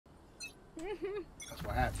That's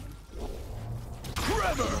what happened.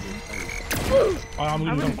 Oh,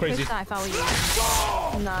 I'm crazy. Push that if I were you.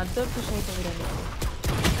 Nah, don't push anything we don't need.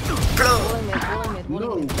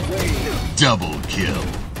 No way. Double kill.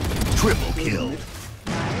 Triple kill.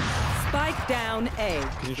 Spike down A.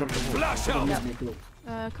 Can you jump the wall? Flash out.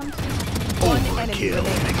 Come to me. Overkill.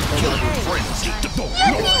 Killer frenzy.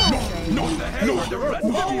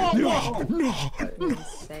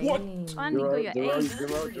 What? Finally got your ace.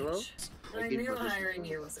 Jerrell? I knew hiring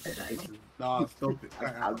you was a good idea. Nah, stop it.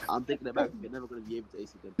 I'm thinking about it. You're never going to be able to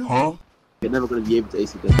ace again. Huh? You're never going to be able to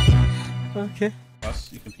ace again. Okay. Us,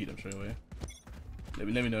 you can feed them straight away. Let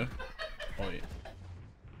me know. Oh wait.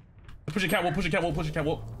 Push a catwalk, push a catwalk, push a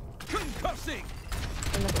catwalk. Concussing.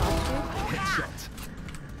 In the flash Headshot.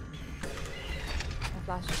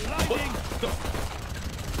 Blinding.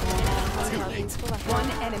 One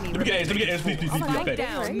enemy. Let me get A's, please. Spike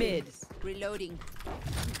down mid. Reloading.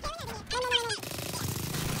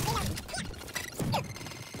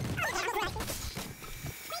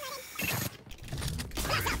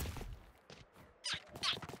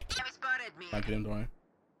 Thank you, don't worry.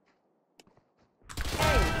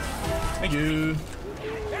 Thank you.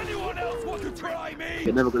 Anyone else want to try me?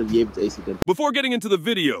 You're never going to be able to ace again. Before getting into the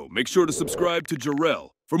video, make sure to subscribe to Jerrell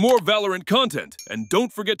for more Valorant content, and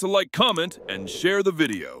don't forget to like, comment, and share the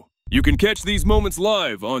video. You can catch these moments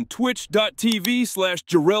live on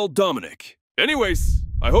twitch.tv/JerrellDominic. Anyways,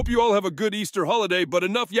 I hope you all have a good Easter holiday, but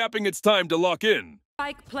enough yapping, it's time to lock in.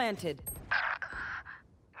 Spike planted.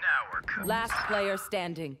 Now we're cooking. Last player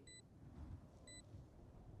standing.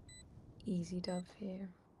 Easy dub here.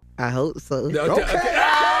 I hope so.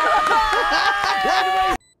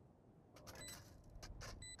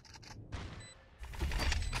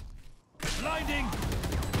 Blinding.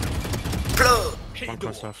 One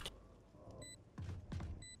cross left.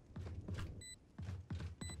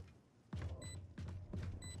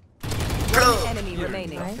 One enemy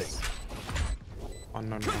remaining. Nice.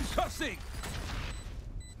 Unknown. Concussing.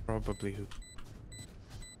 Probably who?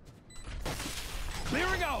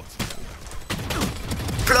 Clearing out.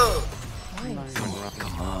 Nice.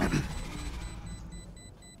 Come on.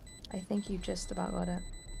 I think you just about got it.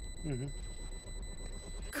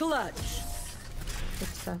 Clutch. Good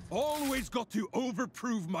stuff. Always got to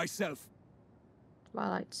overprove myself. What I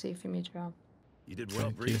like to see from you, Jerrell. You did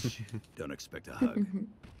well, Breach. Don't expect a hug.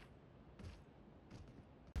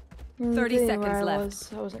 30 Knew seconds where I left. was.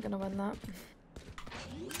 I wasn't gonna win that.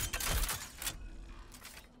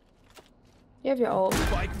 You have your ult.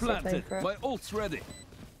 Spike so planted. play for it. My ult's ready.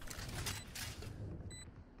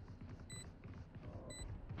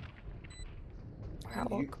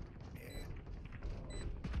 Catwalk.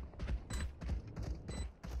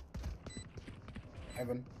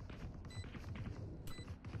 Heaven.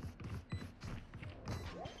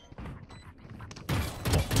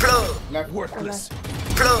 Left. Worthless.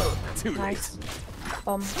 Too late. Nice.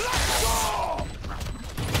 Bomb.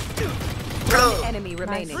 One enemy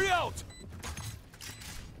remaining. Free out.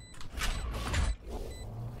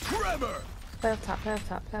 Trevor. Play off tap, play off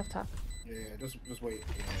tap, play off tap. Yeah, just wait.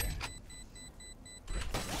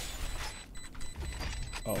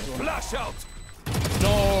 Oh. Flash out.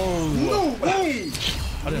 No way!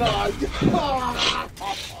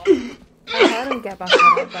 I heard him get back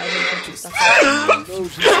on it, but I didn't think he stuck it. No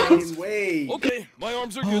fucking way! Okay, my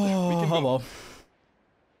arms are good. We can go. well.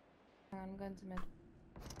 I'm going to mid.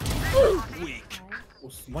 Weak.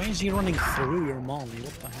 Why is he running through your molly?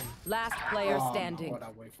 What the hell? Last player standing.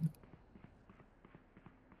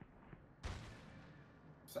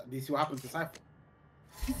 Do you see what happened to Cypher?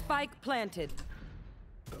 Spike planted.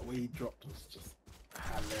 The way he dropped was just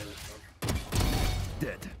hilarious.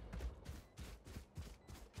 Dead.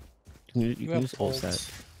 You can use offset,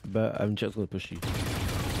 but I'm just gonna push you.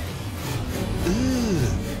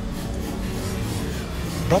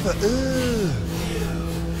 Brother,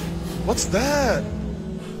 what's that?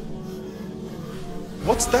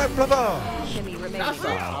 What's that, brother? Enemy remaining.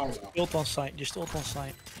 Ult on site, just ult on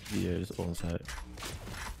site. Yeah, just on side.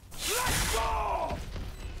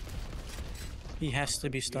 He has to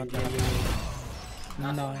be stunned.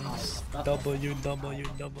 Nice. W.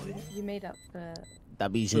 You made up for...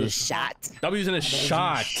 W's in a shot. W's in a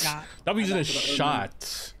shot. W's in a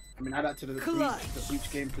shot. I mean, add that to the breach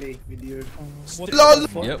gameplay video. LOL.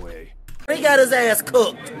 Yep. He got his ass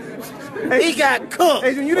cooked. He got cooked.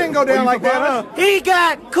 Hey, you didn't go down like that, huh? He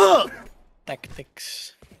got cooked.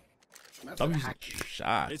 Tactics. W's in a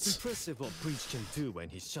shot. It's impressive what Breach can do when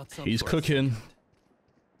he shuts up. He's cooking.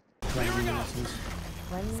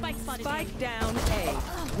 Spike down A.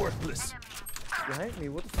 Worthless. Behind me,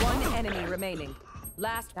 what the One enemy remaining.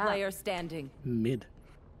 Last player standing. Mid.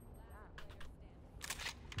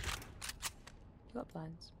 You got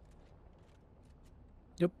blinds.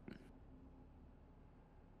 Yep.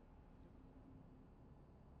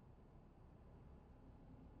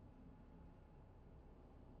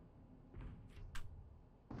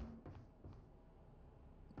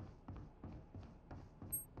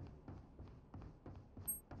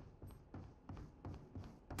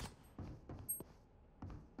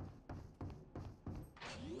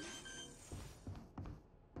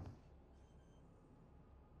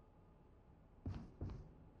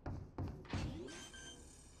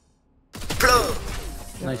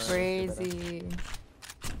 You're crazy.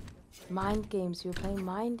 Mind games. You were playing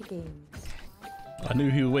mind games. I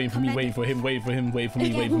knew he was waiting for me, waiting for him, waiting for him, waiting for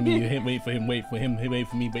me, waiting for me, wait for him, wait for him, wait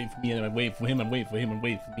for me, wait for me, and I wait for him, and wait for him, and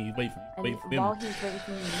wait for me, wait for me, wait for him. While he was waiting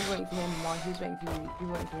for you, you waiting for him. While he was waiting for you, you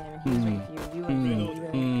waiting for him. And he was waiting for you, you waiting for him. You waiting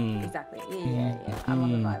for him. Exactly. Yeah. I'm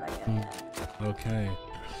on the vibe like that. Okay.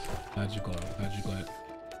 How'd you got it? How'd you got it?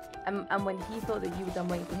 And when he thought that you were done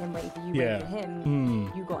waiting for him, waiting for you, Yeah. waiting for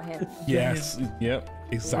him, you got him. Yes. Yep.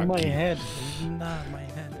 Exactly. My head. Nah, my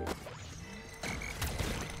head.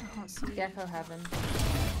 Gecko heaven.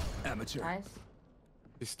 Amateur. Nice.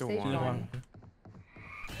 He's still Stage one. one.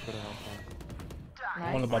 Gotta help him.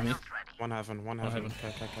 Nice. One above me. One heaven. Okay.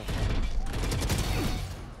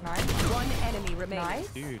 Nice. One enemy remaining. Nice.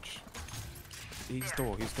 Huge. He's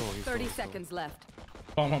door. 30 seconds left.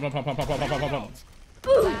 Pump. Last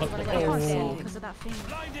player standing. Because of that thing.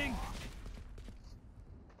 Blinding.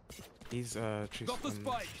 He's Tristan.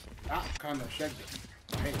 That kind of shagged it.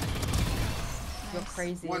 I hate it. You're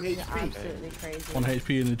crazy. 1 You're HP. absolutely crazy. 1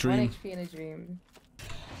 HP in the dream. 1 HP in a dream.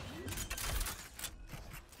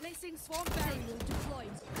 Placing swamp barrier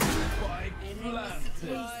deployed. No!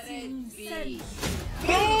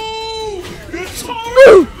 It's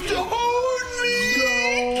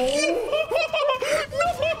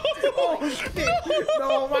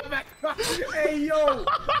No, my back. Hey, yo.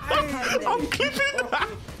 Hey. I'm clipping that.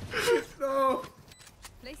 No.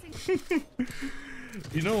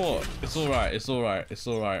 You know what? It's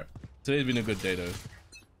alright. Today's been a good day though.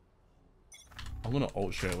 I'm gonna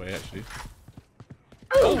ult straight away actually.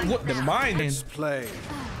 Oh, what? Never mind. Let's play.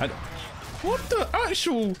 What the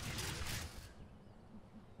actual?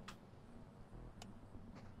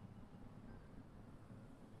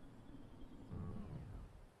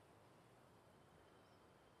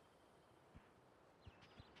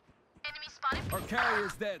 Our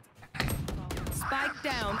carrier's dead. Spike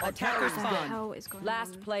down. Attacker spawn.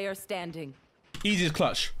 Last player standing. Easiest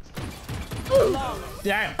clutch.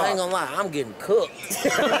 Damn. I ain't gonna lie, I'm getting cooked.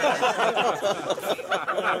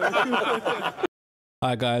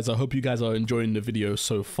 Hi guys, I hope you guys are enjoying the video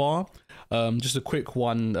so far. Just a quick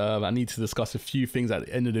one. I need to discuss a few things at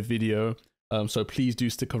the end of the video, so please do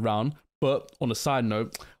stick around. But on a side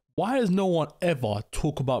note, why does no one ever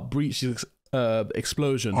talk about Breach's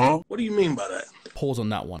explosion? Huh? What do you mean by that? Pause on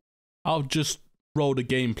that one. I'll just roll the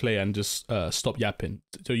gameplay and just stop yapping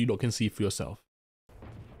so you lot can see for yourself.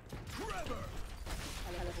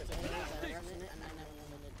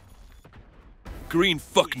 Green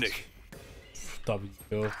fucknick. W.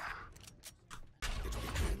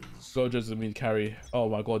 Go just mean carry. Oh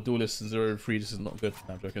my god, duelist 0-3. This is not good.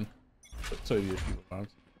 No, I'm joking. So you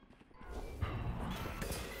rounds.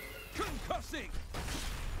 Concussing.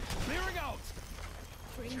 Clearing out.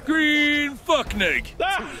 Green fucknick.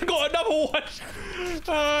 Ah, got another one.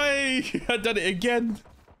 I done it again.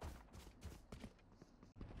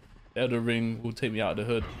 Elder Ring will take me out of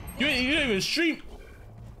the hood. You don't even stream.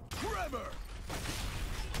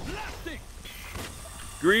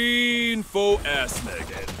 Green faux ass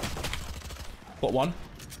naked. Got one.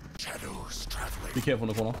 Shadows traveling. Be careful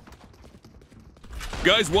in the corner.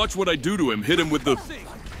 Guys, watch what I do to him. Hit him with the.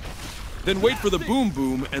 Then wait for the boom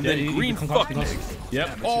boom and then green fucknick.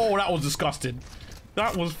 Yep. Oh, that was disgusting.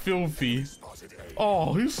 That was filthy.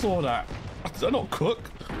 Oh, who saw that? Did that not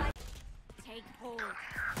cook? Take hold.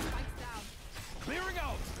 Clearing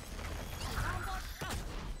out.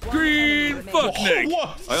 Green fucknick.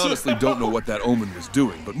 What? I honestly don't know what that omen was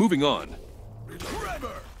doing, but moving on.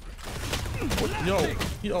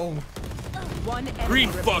 Yo. One enemy Green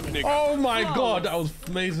remaining. fucknick. Oh my god, that was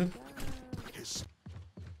amazing.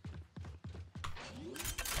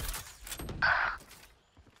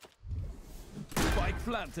 Spike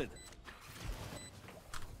planted.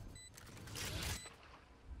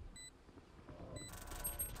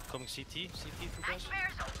 Coming CT for guys.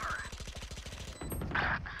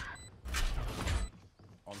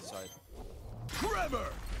 On side. Trevor.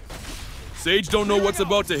 Sage don't know what's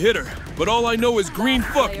about to hit her, but all I know is green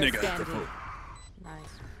fuck nigga. Nice.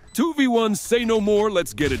 2v1, say no more,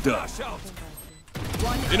 let's get it done.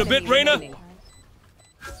 In a bit, Reyna.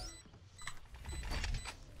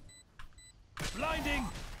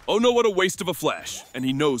 Oh no, what a waste of a flash. And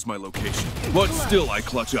he knows my location. But still I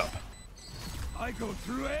clutch up. I go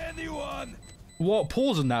through anyone. What?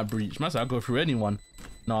 Pause on that breach. Man, I'll go through anyone.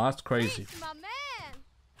 No, that's crazy. My man.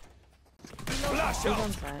 Flash He's out.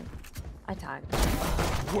 on side. I tagged.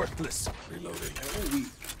 Worthless. Reloading.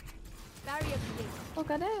 Barrier created. Oh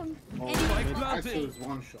goddamn. I saw his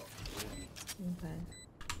one shot. Okay.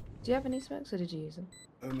 Do you have any smokes or did you use them?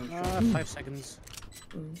 5 seconds.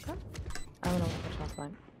 Okay. I don't know which one's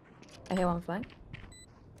flank. I hear one flank.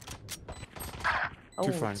 Oh,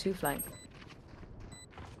 two flank.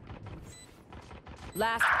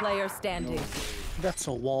 Last player standing. That's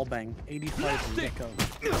a wall bang. 85 and Gecko.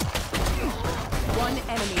 One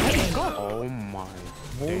enemy. Oh my.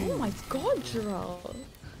 Oh my god, Jerrell.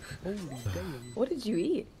 Holy damn. What did you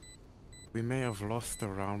eat? We may have lost the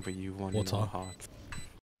round, but you won in our hearts.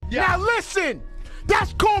 Now listen!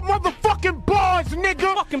 That's called motherfucking bars,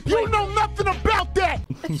 nigga! You know nothing about that!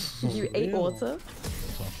 You ate water?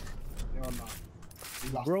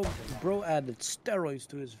 Bro added steroids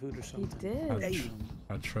to his food or something. He did. Hey.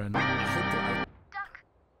 I trend.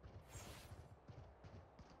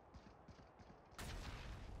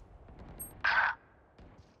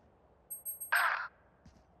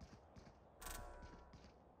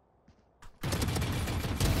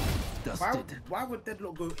 Why would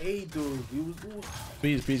Deadlock go A though? He was all...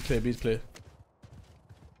 B's clear, B's clear.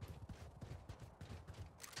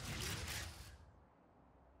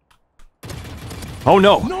 Oh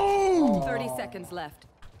no! No! 30 seconds left.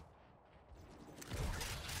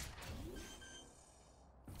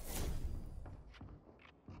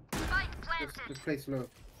 Just play slow.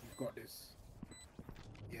 You've got this.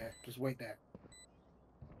 Yeah, just wait there.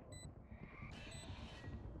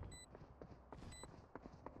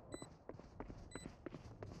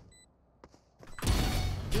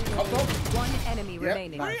 One enemy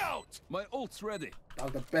remaining. Nice. My ult's ready. That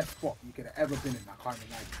was the best spot you could have ever been in. I can't even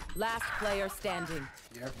lie to you. Last player standing.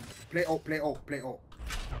 Yep. Play ult, play ult, play ult.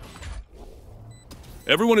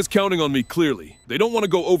 Everyone is counting on me clearly. They don't want to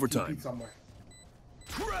go overtime. Somewhere.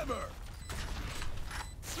 Trevor.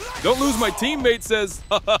 Don't lose, my teammate says.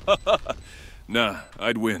 Nah,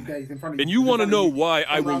 I'd win. And you want to know why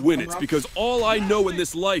I will win? It's because all I know in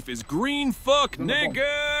this life is green fuck,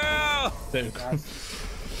 nigga!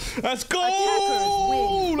 Let's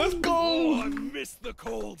go! Let's go! Oh, I missed the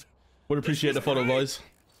cold. Would appreciate the follow, boys.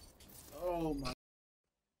 Oh my.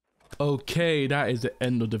 Okay, that is the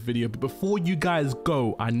end of the video. But before you guys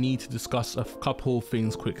go, I need to discuss a couple of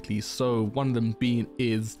things quickly. So one of them being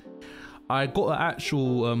is I got an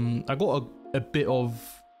actual I got a bit of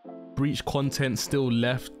breach content still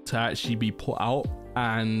left to actually be put out,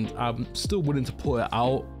 and I'm still willing to put it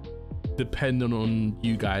out depending on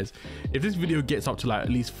you guys. If this video gets up to like at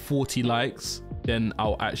least 40 likes, then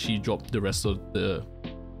I'll actually drop the rest of the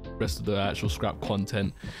actual scrap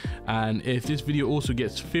content. And if this video also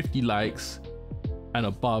gets 50 likes and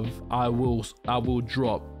above, I will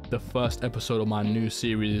drop the first episode of my new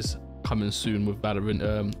series coming soon with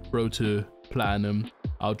Valorant, Road to Platinum.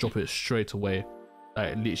 I'll drop it straight away,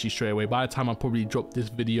 like literally straight away. By the time I probably drop this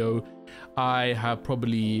video, I have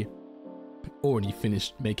probably already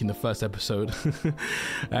finished making the first episode.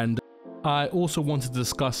 And I also wanted to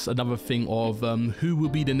discuss another thing of who will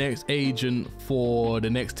be the next agent for the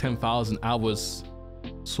next 10,000 hours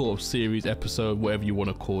sort of series episode, whatever you want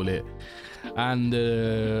to call it. And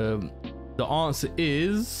the answer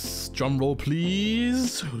is, drum roll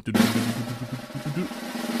please,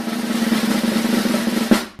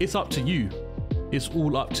 it's up to you. It's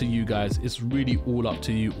all up to you guys. It's really all up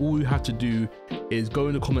to you. All you have to do is go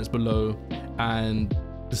in the comments below and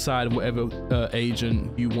decide whatever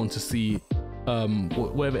agent you want to see,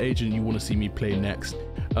 whatever agent you want to see me play next.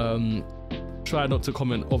 Try not to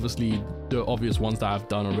comment obviously the obvious ones that I've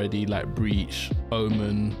done already, like Breach,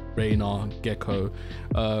 Omen, Reyna, Gecko,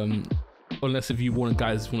 unless if you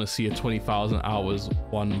guys want to see a 20,000 hours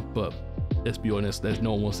one, but let's be honest, there's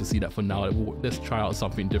no one wants to see that for now. Let's try out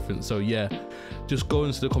something different. So yeah, just go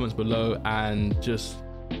into the comments below and just,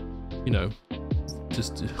 you know,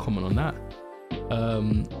 just comment on that.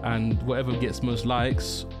 And whatever gets most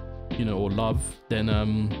likes, you know, or love, then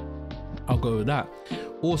I'll go with that.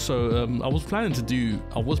 Also, I was planning to do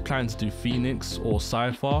Phoenix or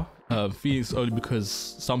Cypher. Phoenix only because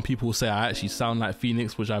some people say I actually sound like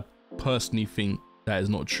Phoenix, which I personally think that is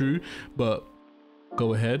not true, but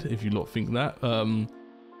go ahead if you lot think that.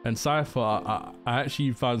 And Cypher, I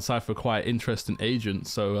actually found Cypher quite interesting agent,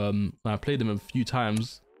 so I played him a few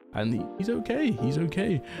times and he's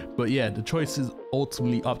okay. But yeah, the choice is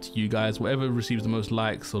ultimately up to you guys. Whatever receives the most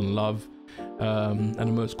likes and love and the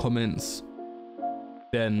most comments,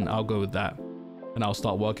 then I'll go with that. and I'll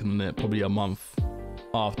start working on it probably a month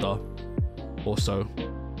after or so.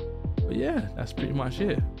 But yeah, that's pretty much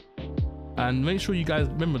it. And make sure you guys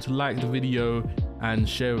remember to like the video and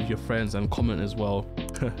share with your friends and comment as well.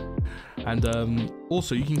 And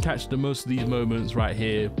also you can catch the most of these moments right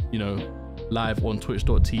here, you know, live on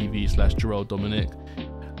twitch.tv/JerrellDominic.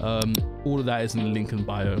 All of that is in the link in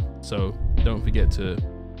bio, so don't forget to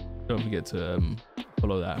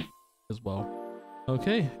follow that as well.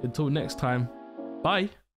 Okay, until next time, bye.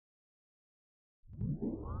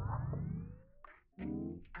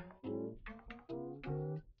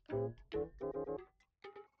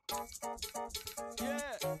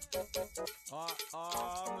 Yeah.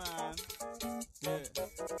 Man. Yeah.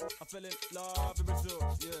 I fell in love in Brazil.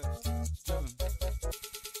 Yeah. German.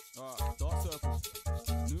 Dark circles.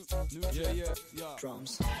 New. Yeah.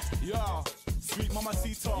 Drums. Yeah. Sweet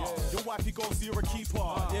mamacita. Yeah. Your wifey go see you're a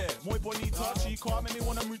keeper. Yeah. Muy bonita. Chica. Make me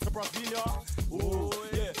wanna move to Brasilia. Ooh.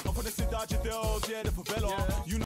 Yeah. I'm from the Cidade de Deus. Yeah. The favela. Yeah. You know